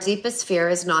Deepest fear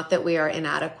is not that we are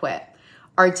inadequate.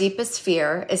 Our deepest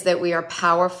fear is that we are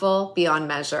powerful beyond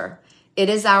measure. It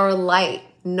is our light,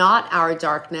 not our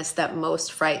darkness, that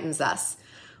most frightens us.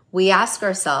 We ask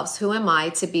ourselves, who am I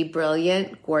to be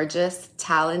brilliant, gorgeous,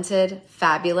 talented,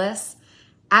 fabulous?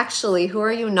 Actually, who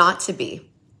are you not to be?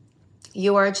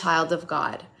 You are a child of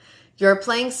God. Your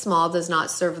playing small does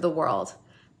not serve the world.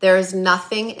 There is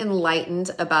nothing enlightened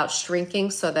about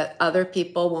shrinking so that other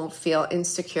people won't feel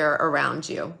insecure around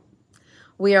you.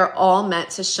 We are all meant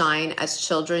to shine as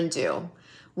children do.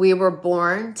 We were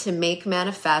born to make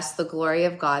manifest the glory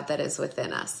of God that is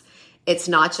within us. It's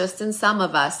not just in some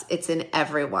of us, it's in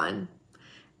everyone.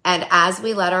 And as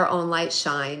we let our own light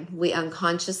shine, we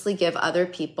unconsciously give other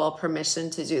people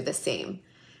permission to do the same.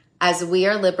 As we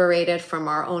are liberated from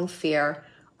our own fear,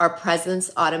 our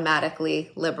presence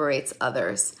automatically liberates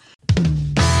others.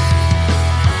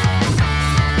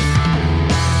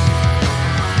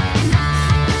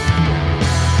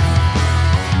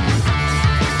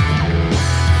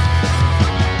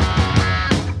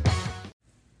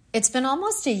 It's been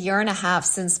almost a year and a half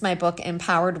since my book,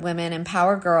 Empowered Women,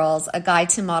 Empower Girls, A Guide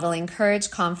to Modeling Courage,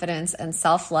 Confidence, and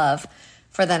Self-Love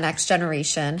for the Next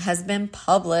Generation, has been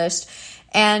published.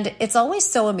 And it's always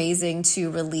so amazing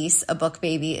to release a book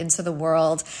baby into the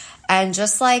world and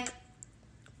just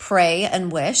pray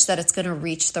and wish that it's going to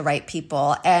reach the right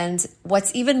people. And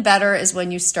what's even better is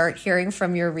when you start hearing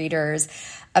from your readers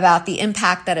about the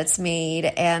impact that it's made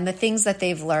and the things that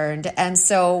they've learned. And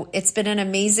so it's been an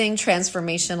amazing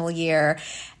transformational year.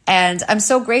 And I'm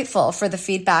so grateful for the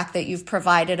feedback that you've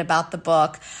provided about the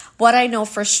book. What I know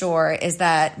for sure is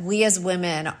that we as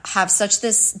women have such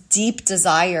this deep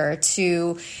desire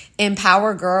to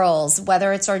empower girls,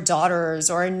 whether it's our daughters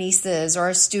or our nieces or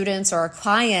our students or our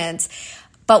clients.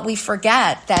 But we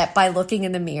forget that by looking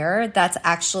in the mirror, that's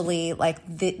actually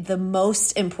the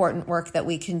most important work that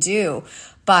we can do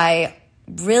by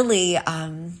really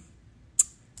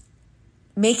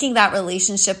making that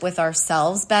relationship with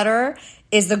ourselves better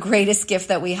is the greatest gift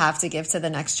that we have to give to the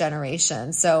next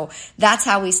generation. So that's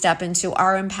how we step into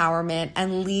our empowerment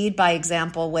and lead by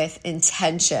example with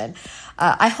intention.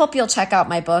 I hope you'll check out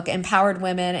my book, Empowered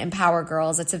Women, Empower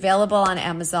Girls. It's available on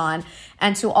Amazon.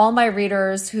 And to all my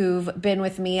readers who've been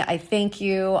with me, I thank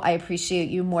you. I appreciate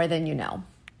you more than you know.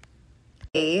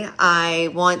 I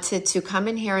wanted to come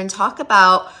in here and talk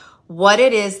about what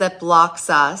it is that blocks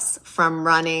us from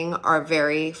running our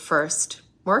very first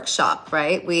workshop,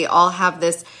 right? We all have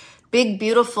this big,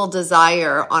 beautiful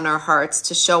desire on our hearts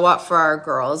to show up for our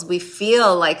girls. We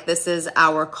feel like this is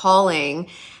our calling,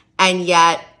 and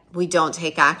yet we don't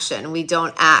take action. We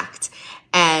don't act.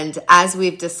 And as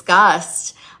we've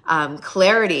discussed,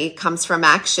 clarity comes from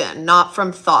action, not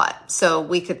from thought. So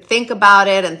we could think about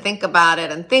it and think about it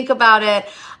and think about it,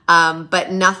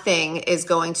 but nothing is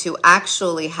going to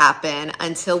actually happen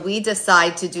until we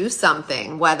decide to do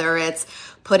something, whether it's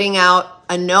putting out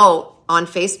a note on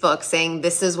Facebook saying,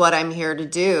 this is what I'm here to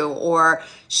do, or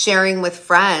sharing with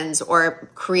friends, or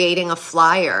creating a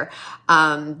flyer.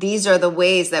 These are the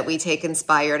ways that we take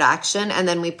inspired action, and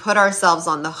then we put ourselves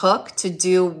on the hook to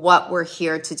do what we're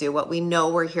here to do, what we know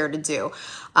we're here to do.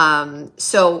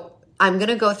 So I'm going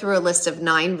to go through a list of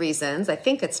 9 reasons. I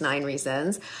think it's 9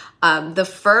 reasons. The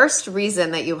first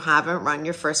reason that you haven't run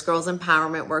your first Girls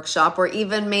Empowerment Workshop, or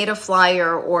even made a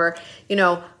flyer, or,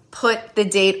 put the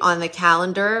date on the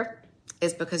calendar,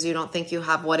 is because you don't think you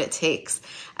have what it takes.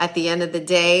 At the end of the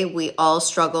day, we all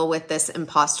struggle with this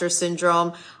imposter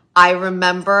syndrome. I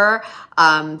remember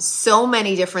so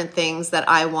many different things that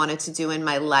I wanted to do in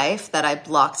my life that I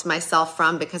blocked myself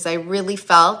from because I really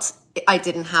felt I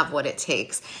didn't have what it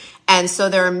takes. And so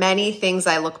there are many things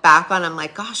I look back on. I'm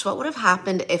like, gosh, what would have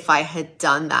happened if I had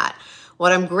done that?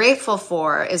 What I'm grateful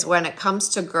for is when it comes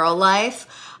to girl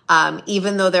life,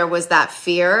 even though there was that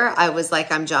fear, I was like,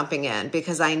 I'm jumping in,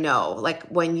 because I know,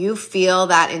 when you feel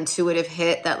that intuitive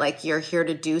hit that you're here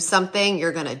to do something,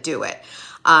 you're going to do it.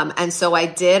 And so I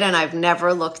did, and I've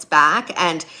never looked back.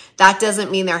 And that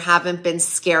doesn't mean there haven't been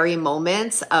scary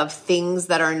moments of things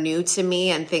that are new to me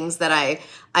and things that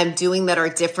I'm doing that are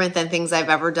different than things I've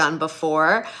ever done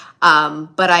before.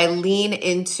 But I lean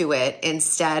into it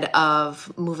instead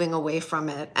of moving away from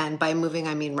it. And by moving,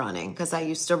 I mean running, because I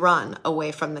used to run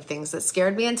away from the things that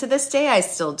scared me. And to this day, I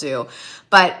still do.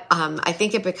 But I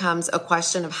think it becomes a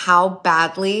question of how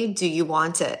badly do you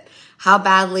want it? How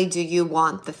badly do you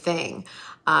want the thing?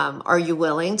 Are you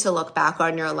willing to look back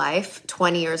on your life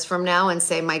 20 years from now and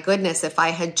say, my goodness, if I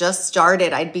had just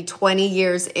started, I'd be 20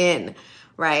 years in,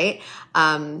 right?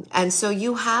 And so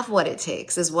you have what it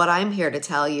takes, is what I'm here to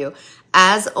tell you.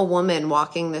 As a woman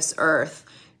walking this earth,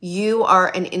 You are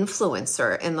an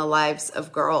influencer in the lives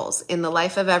of girls, in the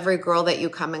life of every girl that you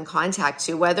come in contact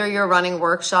to, whether you're running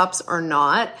workshops or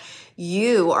not.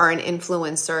 You are an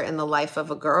influencer in the life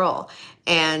of a girl.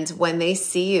 And when they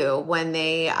see you, when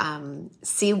they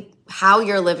see how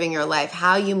you're living your life,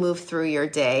 how you move through your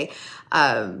day,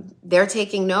 they're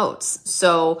taking notes.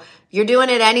 So you're doing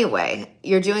it anyway.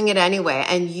 You're doing it anyway.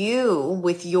 And you,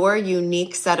 with your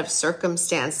unique set of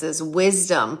circumstances,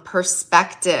 wisdom,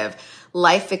 perspective,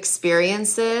 life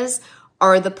experiences,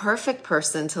 are the perfect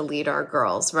person to lead our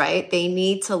girls, right? They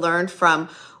need to learn from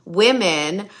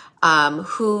women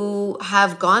who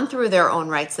have gone through their own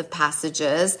rites of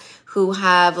passages, who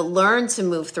have learned to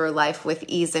move through life with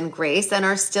ease and grace, and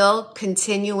are still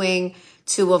continuing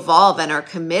to evolve and are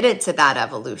committed to that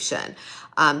evolution.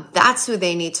 That's who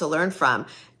they need to learn from.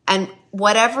 And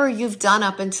whatever you've done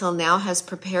up until now has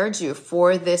prepared you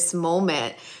for this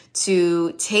moment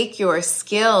to take your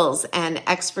skills and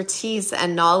expertise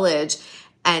and knowledge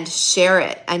and share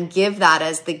it and give that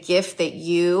as the gift that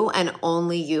you and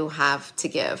only you have to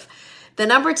give. The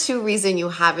number 2 reason you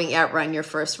haven't yet run your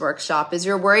first workshop is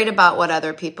you're worried about what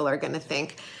other people are going to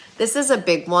think. This is a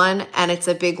big one, and it's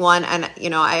a big one. And,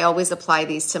 I always apply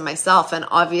these to myself. And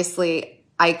obviously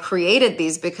I created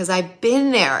these because I've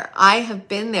been there. I have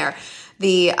been there.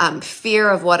 The fear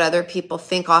of what other people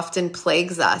think often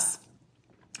plagues us.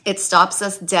 It stops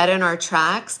us dead in our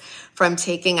tracks from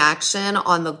taking action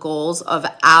on the goals of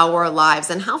our lives.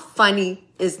 And how funny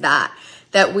is that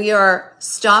we are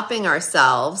stopping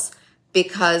ourselves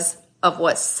because of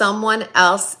what someone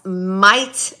else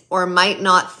might or might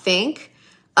not think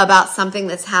about something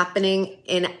that's happening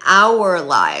in our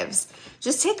lives.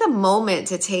 Just take a moment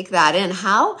to take that in.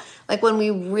 When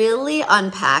we really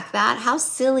unpack that, how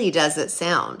silly does it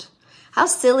sound? How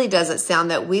silly does it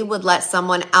sound that we would let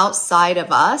someone outside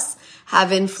of us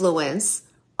have influence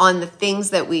on the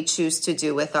things that we choose to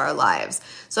do with our lives?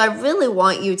 So I really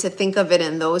want you to think of it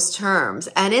in those terms.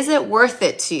 And is it worth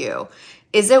it to you?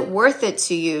 Is it worth it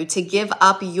to you to give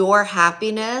up your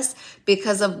happiness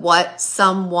because of what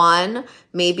someone,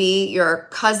 maybe your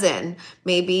cousin,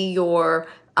 maybe your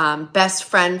best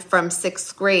friend from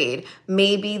 6th grade,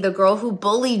 maybe the girl who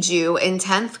bullied you in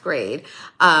 10th grade.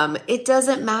 It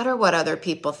doesn't matter what other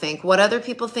people think. What other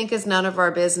people think is none of our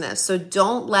business. So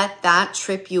don't let that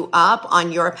trip you up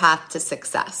on your path to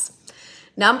success.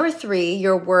 Number 3,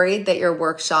 you're worried that your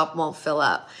workshop won't fill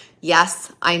up.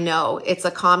 Yes, I know it's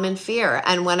a common fear.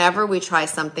 And whenever we try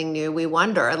something new, we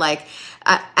wonder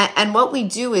and what we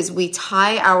do is we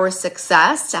tie our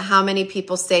success to how many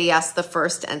people say yes the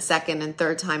first and second and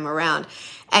third time around.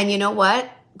 And you know what?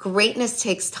 Greatness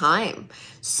takes time.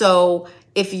 So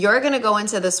if you're going to go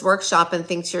into this workshop and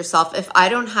think to yourself, if I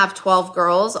don't have 12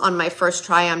 girls on my first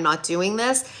try, I'm not doing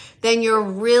this, then you're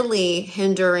really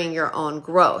hindering your own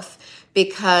growth,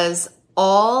 because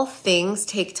all things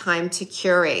take time to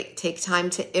curate, take time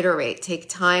to iterate, take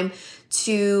time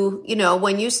to,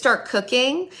 when you start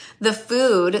cooking, the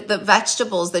food, the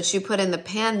vegetables that you put in the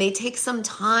pan, they take some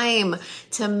time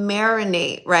to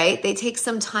marinate, right? They take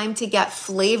some time to get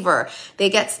flavor.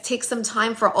 Take some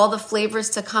time for all the flavors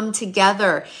to come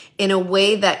together in a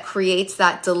way that creates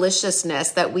that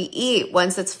deliciousness that we eat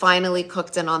once it's finally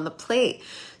cooked and on the plate.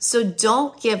 So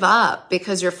don't give up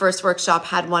because your first workshop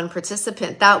had one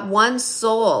participant. That one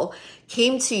soul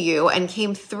came to you and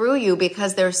came through you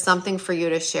because there's something for you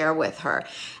to share with her.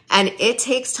 And it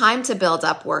takes time to build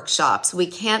up workshops. We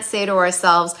can't say to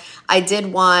ourselves, I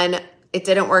did one, it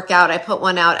didn't work out, I put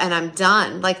one out and I'm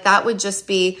done. That would just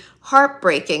be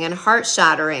heartbreaking and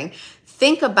heart-shattering.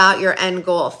 Think about your end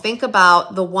goal. Think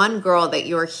about the one girl that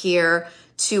you're here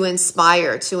to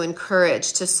inspire, to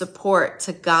encourage, to support,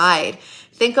 to guide.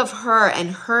 Think of her and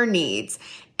her needs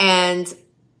and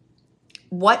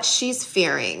what she's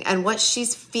fearing and what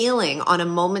she's feeling on a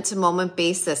moment-to-moment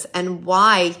basis and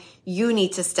why you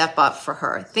need to step up for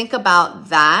her. Think about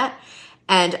that,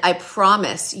 and I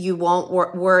promise you won't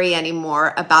worry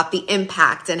anymore about the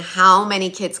impact and how many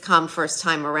kids come first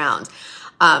time around.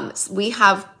 We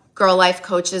have Girl Life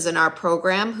coaches in our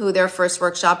program who their first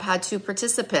workshop had 2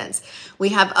 participants. We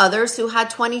have others who had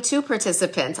 22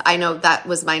 participants. I know that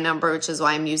was my number, which is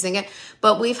why I'm using it.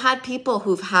 But we've had people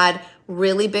who've had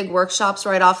really big workshops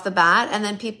right off the bat, and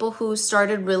then people who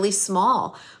started really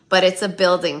small. But it's a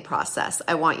building process.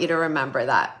 I want you to remember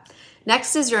that.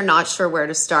 Next is you're not sure where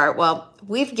to start. Well,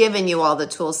 we've given you all the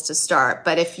tools to start,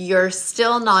 but if you're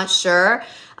still not sure,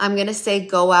 I'm going to say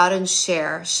go out and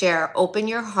share, open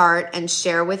your heart and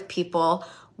share with people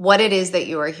what it is that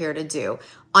you are here to do.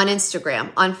 on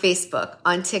Instagram, on Facebook,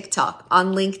 on TikTok,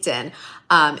 on LinkedIn,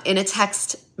 in a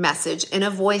text message, in a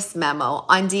voice memo,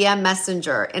 on DM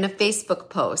Messenger, in a Facebook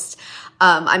post.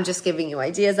 I'm just giving you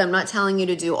ideas. I'm not telling you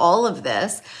to do all of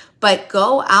this, but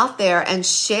go out there and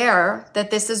share that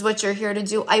this is what you're here to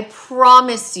do. I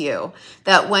promise you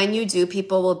that when you do,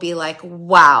 people will be like,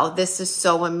 wow, this is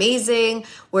so amazing.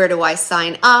 Where do I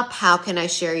sign up? How can I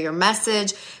share your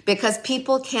message? Because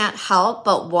people can't help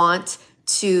but want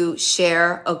to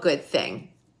share a good thing.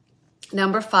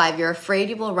 Number 5, you're afraid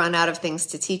you will run out of things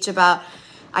to teach about.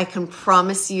 I can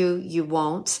promise you, you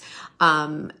won't.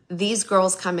 These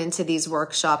girls come into these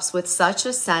workshops with such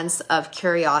a sense of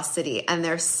curiosity, and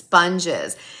they're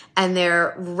sponges, and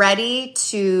they're ready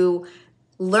to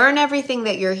learn everything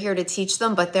that you're here to teach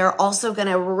them, but they're also going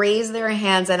to raise their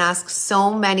hands and ask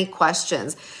so many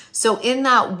questions. So in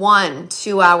that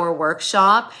 1-2 hour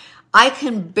workshop, I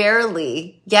can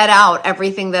barely get out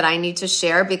everything that I need to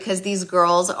share because these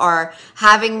girls are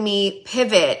having me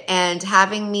pivot and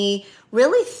having me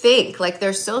really think. Like,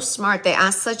 they're so smart. They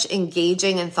ask such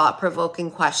engaging and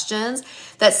thought-provoking questions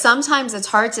that sometimes it's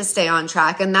hard to stay on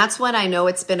track. And that's when I know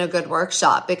it's been a good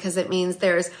workshop, because it means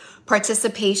there's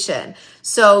participation.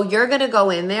 So you're going to go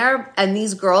in there, and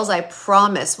these girls, I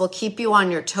promise, will keep you on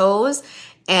your toes,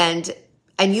 and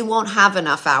you won't have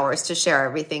enough hours to share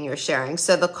everything you're sharing.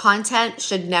 So the content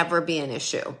should never be an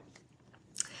issue.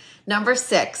 Number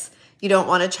 6, you don't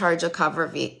want to charge a cover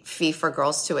fee for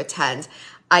girls to attend.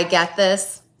 I get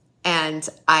this. And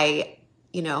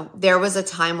there was a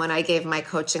time when I gave my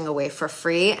coaching away for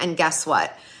free. And guess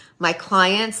what? My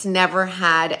clients never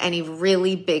had any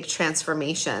really big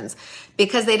transformations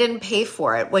because they didn't pay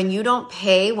for it. When you don't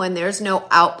pay, when there's no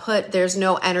output, there's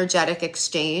no energetic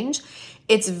exchange,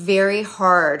 it's very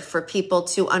hard for people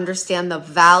to understand the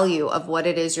value of what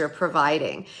it is you're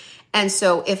providing. And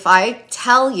so if I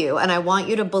tell you, and I want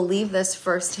you to believe this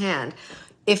firsthand,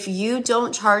 if you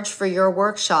don't charge for your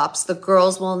workshops, the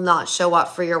girls will not show up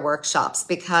for your workshops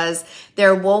because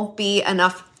there won't be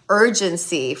enough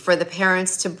urgency for the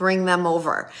parents to bring them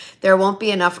over. There won't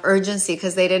be enough urgency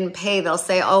because they didn't pay. They'll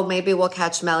say, oh, maybe we'll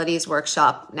catch Melody's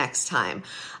workshop next time.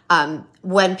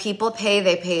 When people pay,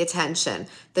 they pay attention.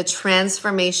 The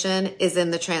transformation is in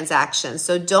the transaction.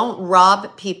 So don't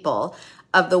rob people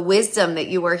of the wisdom that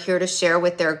you are here to share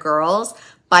with their girls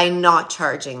by not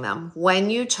charging them. When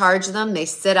you charge them, they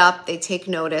sit up, they take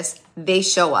notice, they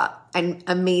show up, and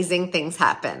amazing things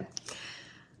happen.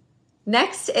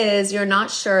 Next is you're not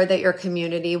sure that your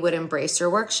community would embrace your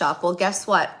workshop. Well, guess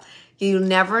what? You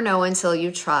never know until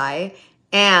you try.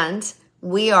 And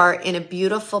we are in a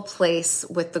beautiful place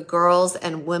with the girls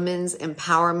and women's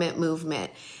empowerment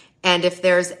movement. And if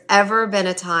there's ever been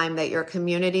a time that your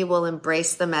community will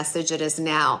embrace the message, it is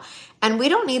now. And we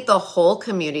don't need the whole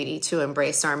community to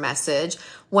embrace our message.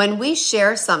 When we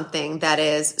share something that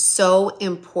is so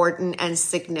important and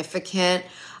significant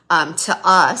to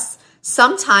us,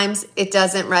 sometimes it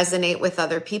doesn't resonate with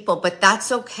other people, but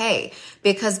that's okay,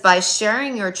 because by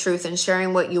sharing your truth and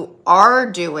sharing what you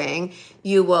are doing,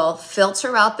 you will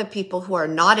filter out the people who are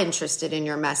not interested in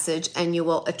your message, and you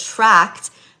will attract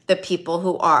the people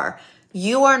who are.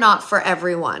 You are not for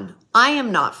everyone. I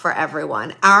am not for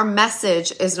everyone. Our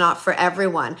message is not for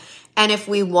everyone. And if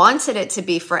we wanted it to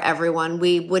be for everyone,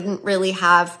 we wouldn't really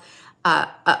have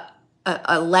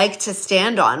a leg to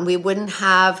stand on. We wouldn't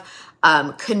have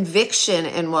conviction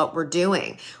in what we're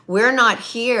doing. We're not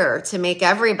here to make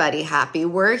everybody happy.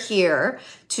 We're here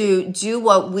to do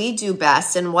what we do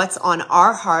best and what's on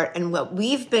our heart and what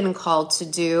we've been called to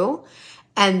do.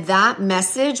 And that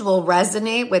message will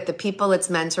resonate with the people it's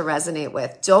meant to resonate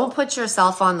with. Don't put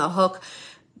yourself on the hook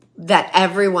that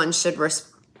everyone should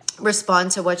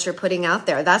respond to what you're putting out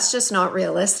there. That's just not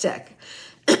realistic.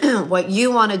 What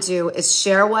you want to do is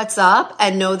share what's up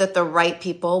and know that the right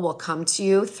people will come to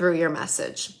you through your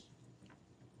message.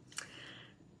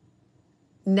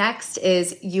 Next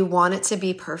is you want it to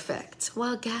be perfect.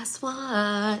 Well, guess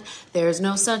what? There's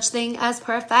no such thing as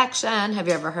perfection. Have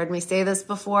you ever heard me say this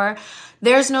before?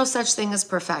 There's no such thing as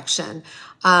perfection.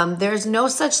 There's no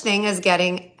such thing as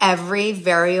getting every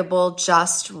variable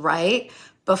just right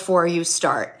before you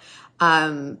start.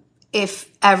 If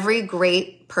every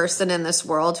great person in this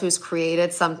world who's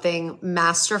created something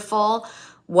masterful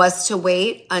was to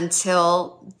wait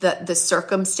until the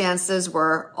circumstances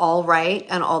were all right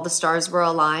and all the stars were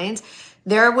aligned,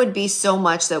 there would be so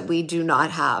much that we do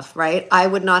not have, right? I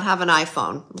would not have an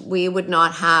iPhone. We would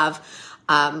not have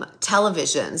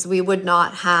televisions. We would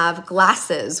not have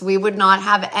glasses. We would not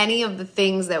have any of the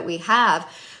things that we have.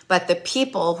 but the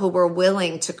people who were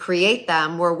willing to create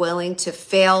them were willing to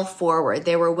fail forward.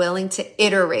 They were willing to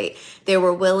iterate. They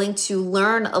were willing to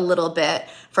learn a little bit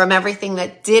from everything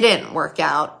that didn't work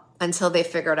out until they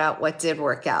figured out what did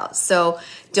work out. So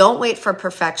don't wait for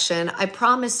perfection. I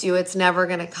promise you it's never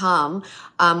going to come.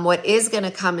 What is going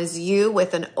to come is you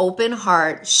with an open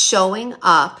heart showing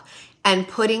up and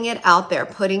putting it out there,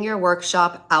 putting your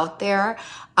workshop out there,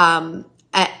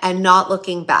 and not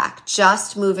looking back,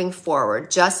 just moving forward,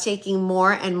 just taking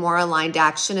more and more aligned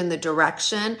action in the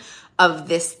direction of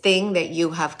this thing that you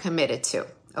have committed to.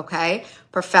 Okay?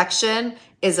 Perfection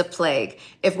is a plague.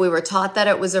 If we were taught that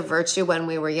it was a virtue when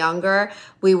we were younger,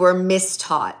 we were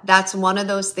mistaught. That's one of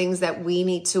those things that we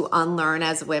need to unlearn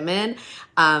as women,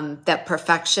 that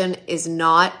perfection is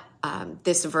not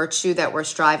this virtue that we're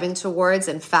striving towards.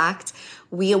 In fact,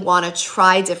 we want to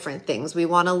try different things. We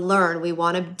want to learn. We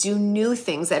want to do new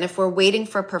things. And if we're waiting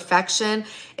for perfection,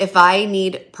 if I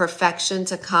need perfection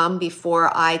to come before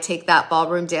I take that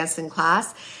ballroom dancing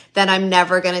class, then I'm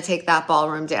never going to take that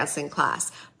ballroom dancing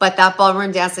class. But that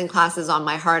ballroom dancing class is on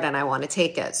my heart and I want to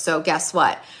take it. So guess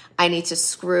what? I need to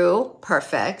screw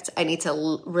perfect. I need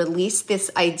to release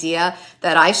this idea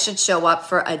that I should show up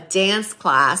for a dance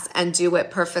class and do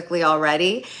it perfectly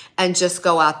already and just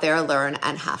go out there, learn,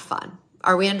 and have fun.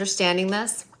 Are we understanding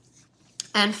this?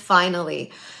 And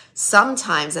finally,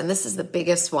 sometimes, and this is the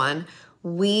biggest one,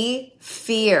 we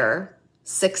fear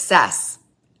success.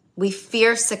 We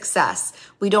fear success.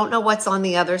 We don't know what's on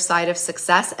the other side of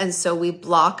success, and so we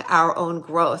block our own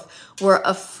growth. We're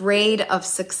afraid of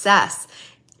success.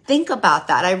 Think about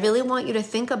that. I really want you to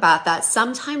think about that.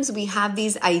 Sometimes we have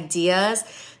these ideas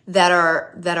that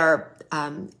are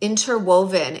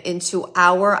interwoven into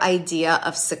our idea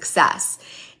of success.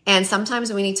 And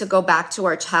sometimes we need to go back to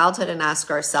our childhood and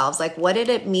ask ourselves, like, what did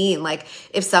it mean? Like,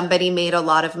 if somebody made a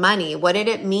lot of money, what did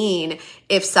it mean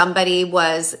if somebody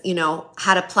was,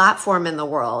 had a platform in the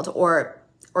world or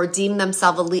deemed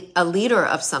themselves a leader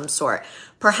of some sort?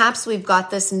 Perhaps we've got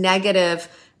this negative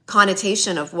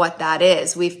connotation of what that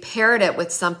is. We've paired it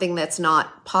with something that's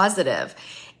not positive.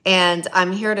 And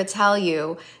I'm here to tell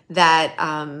you that,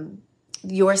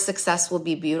 your success will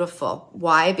be beautiful.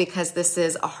 Why? Because this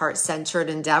is a heart-centered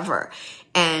endeavor.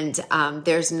 And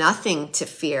there's nothing to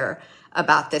fear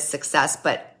about this success.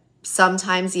 But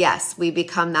sometimes, yes, we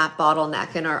become that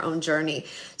bottleneck in our own journey.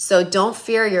 So don't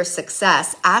fear your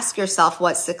success. Ask yourself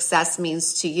what success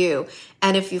means to you.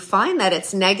 And if you find that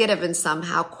it's negative and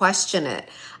somehow, question it.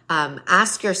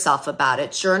 Ask yourself about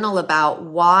it. Journal about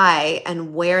why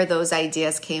and where those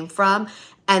ideas came from.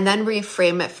 And then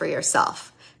reframe it for yourself.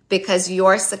 Because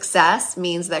your success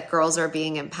means that girls are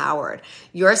being empowered.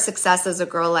 Your success as a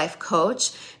Girl Life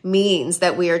coach means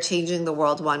that we are changing the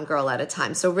world one girl at a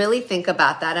time. So really think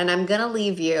about that. And I'm going to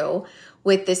leave you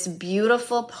with this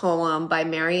beautiful poem by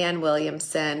Marianne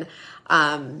Williamson.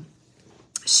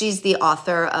 She's the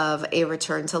author of A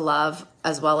Return to Love,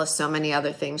 as well as so many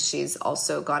other things. She's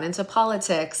also gone into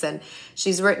politics and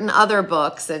she's written other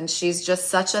books. And she's just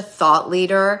such a thought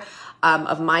leader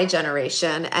of my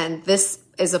generation. And this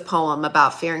is a poem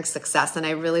about fearing success, and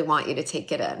I really want you to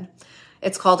take it in.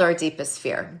 It's called Our Deepest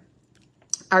Fear.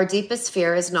 Our deepest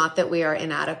fear is not that we are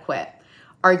inadequate.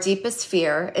 Our deepest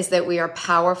fear is that we are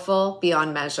powerful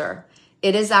beyond measure.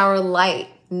 It is our light,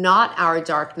 not our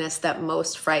darkness, that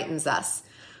most frightens us.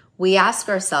 We ask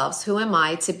ourselves, who am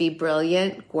I to be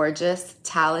brilliant, gorgeous,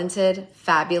 talented,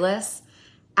 fabulous?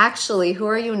 Actually, who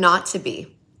are you not to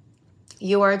be?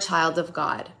 You are a child of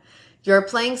God. Your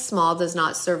playing small does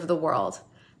not serve the world.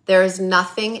 There is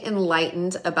nothing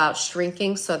enlightened about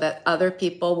shrinking so that other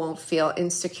people won't feel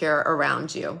insecure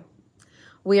around you.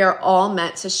 We are all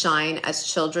meant to shine as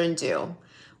children do.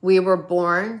 We were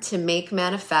born to make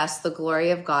manifest the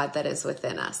glory of God that is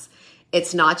within us.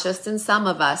 It's not just in some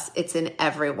of us, it's in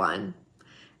everyone.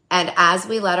 And as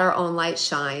we let our own light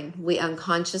shine, we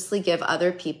unconsciously give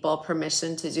other people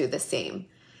permission to do the same.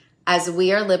 As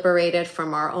we are liberated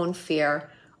from our own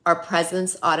fear, our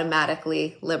presence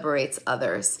automatically liberates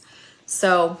others.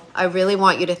 So I really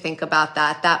want you to think about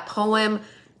that. That poem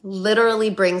literally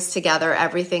brings together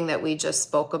everything that we just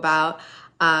spoke about.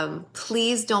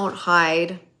 Please don't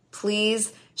hide.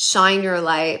 Please shine your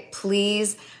light.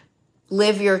 Please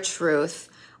live your truth.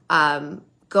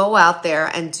 Go out there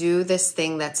and do this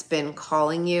thing that's been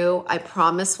calling you. I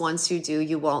promise once you do,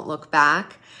 you won't look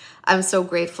back. I'm so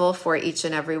grateful for each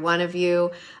and every one of you.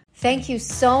 Thank you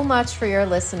so much for your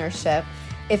listenership.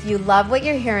 If you love what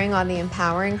you're hearing on the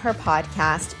Empowering Her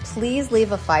podcast, please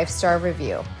leave a 5-star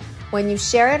review. When you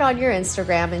share it on your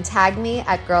Instagram and tag me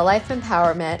at Girl Life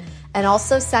Empowerment, and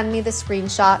also send me the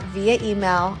screenshot via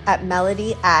email at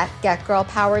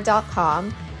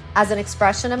melody@getgirlpower.com, As an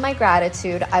expression of my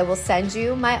gratitude, I will send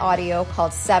you my audio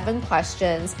called 7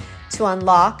 Questions to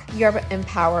Unlock Your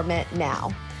Empowerment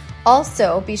Now.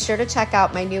 Also, be sure to check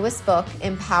out my newest book,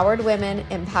 Empowered Women,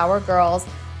 Empower Girls,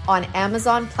 on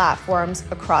Amazon platforms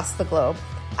across the globe.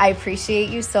 I appreciate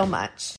you so much.